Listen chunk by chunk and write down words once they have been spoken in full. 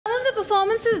the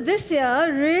performances this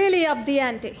year really upped the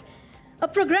ante. A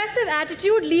progressive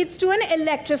attitude leads to an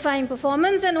electrifying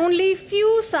performance, and only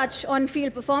few such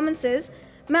on-field performances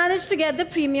manage to get the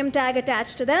premium tag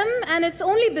attached to them, and it's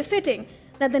only befitting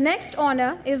that the next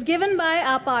honor is given by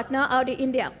our partner Audi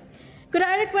India. Could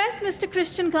I request Mr.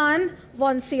 Christian Khan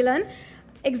von Seelen,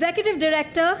 Executive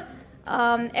Director,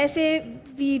 SAVWIPL,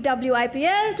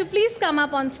 to please come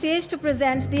up on stage to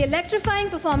present the electrifying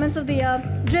performance of the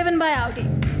year driven by Audi.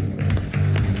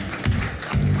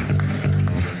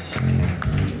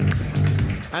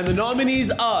 And the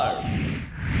nominees are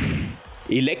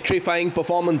Electrifying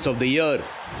Performance of the Year,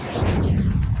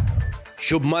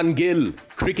 Shubman Gill,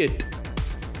 Cricket,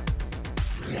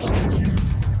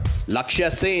 Lakshya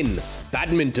Sen,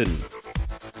 Badminton,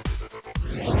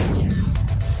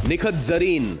 Nikhat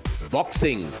Zareen,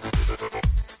 Boxing,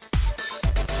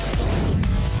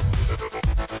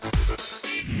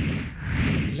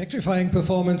 Electrifying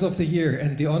Performance of the Year,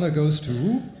 and the honor goes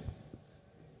to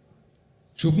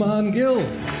Shubman Gill.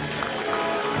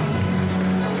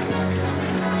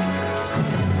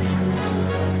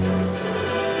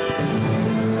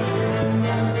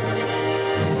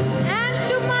 And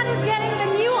Shubman is getting the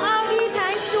new Audi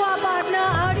thanks to our partner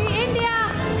Audi India.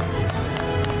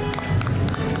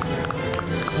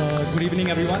 Good evening,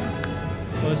 everyone.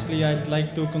 Firstly, I'd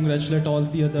like to congratulate all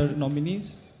the other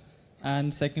nominees.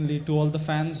 And secondly, to all the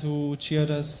fans who cheer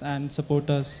us and support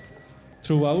us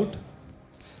throughout.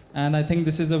 And I think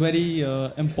this is a very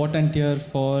important year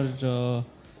for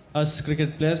us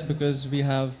cricket players, because we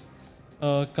have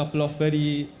a couple of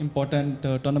very important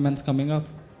tournaments coming up.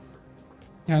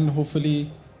 And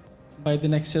hopefully, by the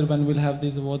next year when we'll have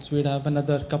these awards, we'll have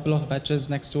another couple of batches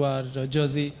next to our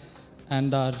jersey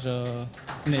and our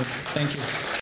name. Thank you.